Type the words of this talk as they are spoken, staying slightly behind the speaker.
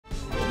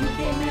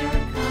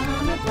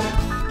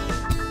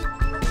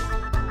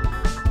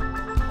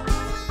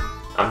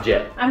I'm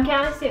Jet. I'm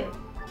Callie Sue.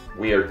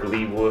 We are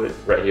Gleewood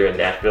right here in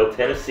Nashville,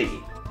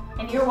 Tennessee.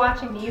 And you're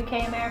watching the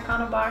UK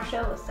Americana Bar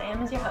Show with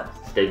Sam as your host.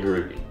 Stay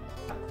groovy.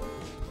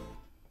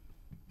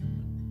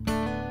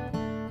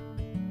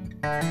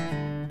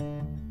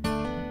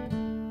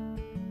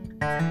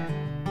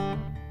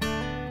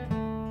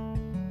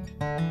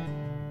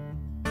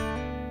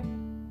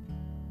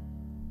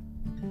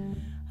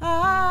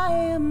 I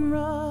am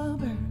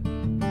rubber,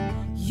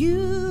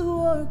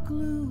 you are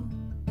glue.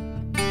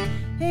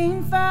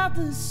 Ain't found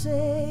the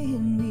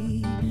saying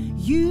we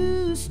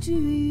used to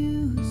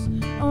use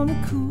on the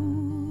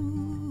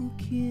cool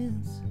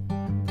kids.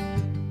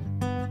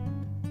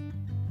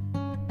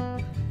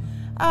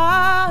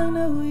 I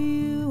know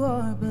you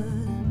are, but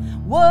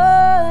what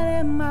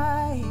am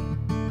I?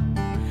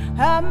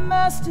 I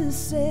must have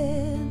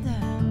said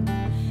that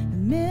a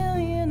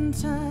million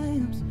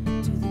times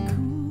to the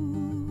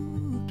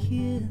cool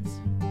kids.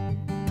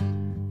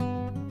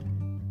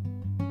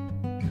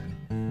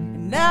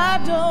 And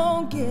I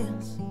don't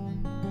guess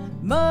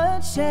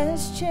much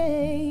has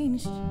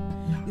changed,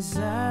 'cause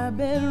I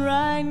bet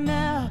right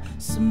now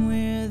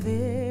somewhere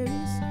there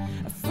is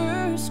a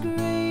first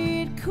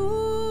grade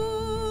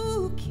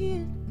cool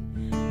kid.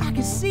 I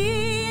can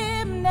see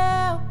him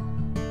now,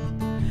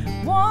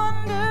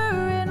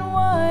 wondering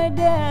why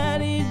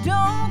daddy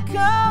don't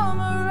come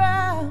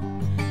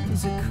around.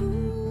 There's a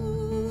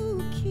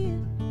cool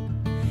kid,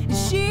 and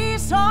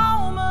she's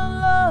home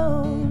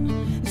alone.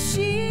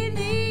 She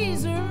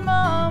needs her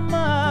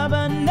mama,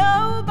 but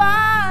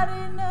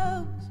nobody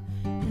knows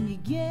when you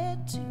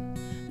get to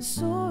the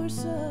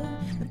source of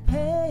the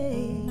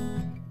pain.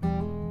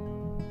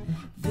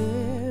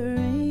 There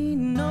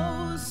ain't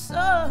no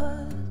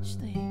such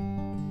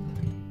thing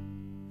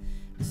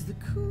as the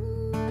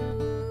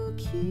cool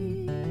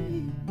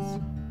kids.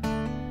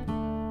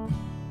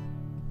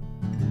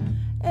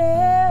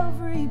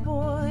 Every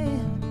boy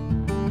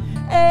and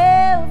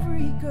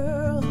every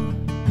girl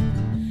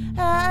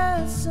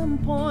at some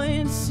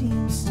point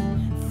seems to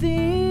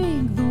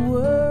think the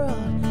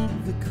world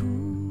of the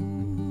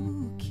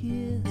cool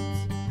kids.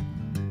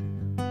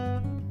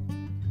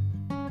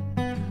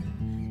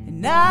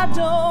 And I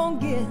don't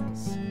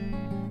guess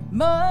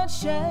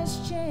much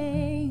has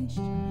changed,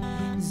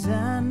 'cause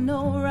I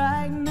know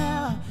right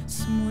now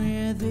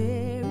somewhere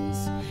there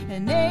is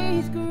an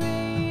 8th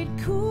grade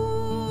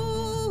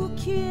cool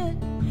kid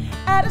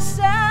at a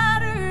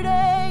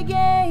Saturday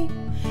game,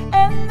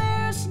 and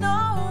there's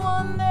no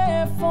one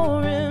there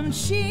for him.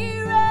 She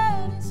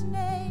read his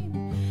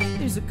name.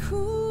 There's a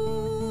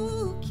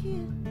cool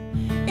kid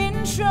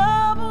in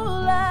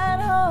trouble at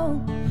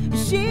home.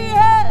 She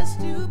has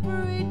to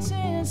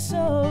pretend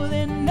so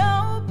that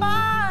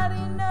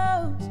nobody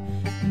knows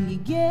when you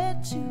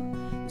get to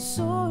the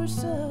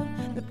source of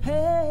the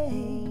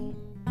pain.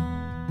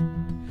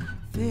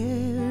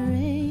 There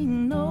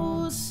ain't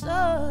no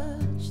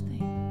such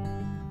thing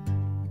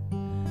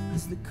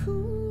as the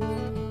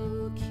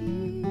cool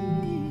kid.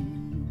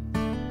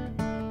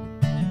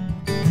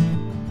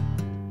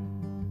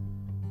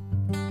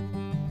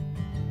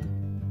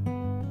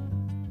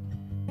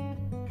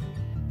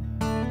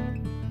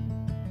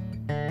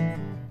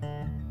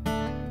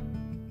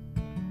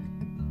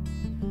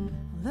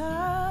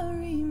 I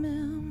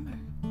remember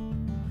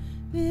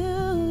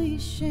Billy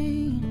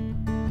Shane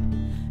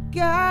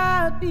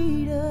got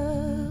beat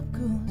up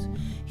 'cause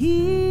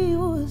he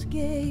was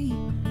gay.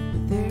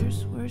 But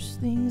there's worse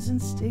things than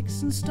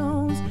sticks and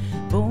stones.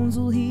 Bones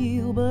will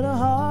heal, but a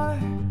heart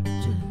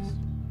just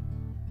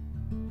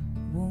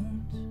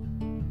won't.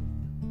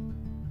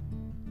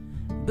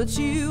 But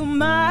you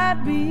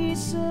might be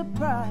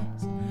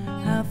surprised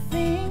how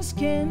things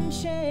can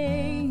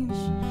change.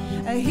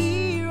 A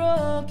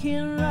hero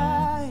can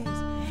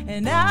rise,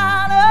 and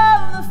out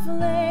of the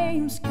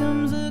flames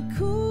comes a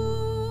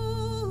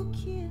cool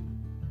kid,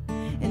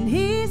 and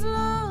he's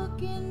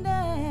looking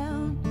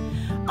down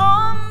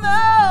on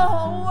the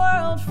whole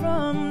world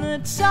from the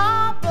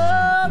top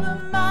of the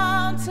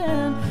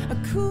mountain. A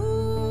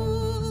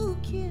cool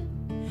kid,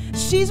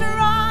 she's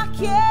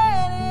rocking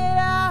it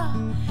out,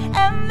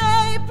 and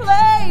they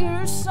play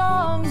her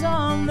songs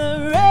on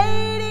the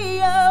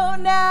radio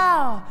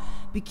now.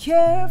 Be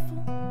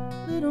careful,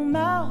 little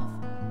mouth,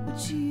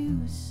 what you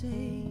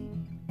say,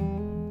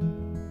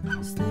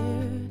 'cause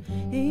there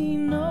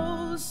ain't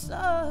no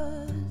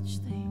such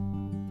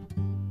thing.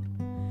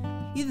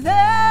 Yeah,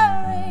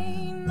 there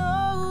ain't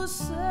no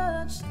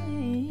such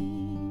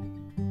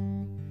thing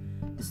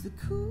as the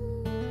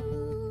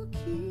cool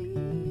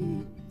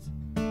kids.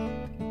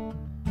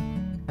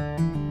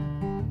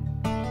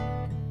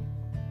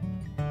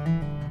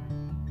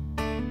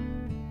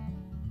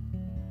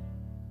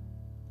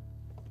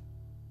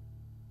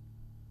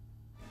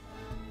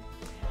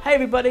 Hey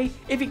everybody,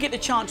 if you get the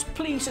chance,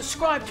 please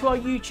subscribe to our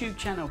YouTube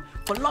channel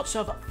for lots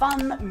of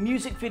fun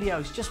music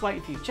videos just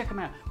waiting for you. Check them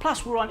out.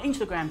 Plus we're on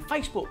Instagram,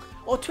 Facebook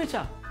or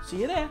Twitter. See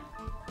you there.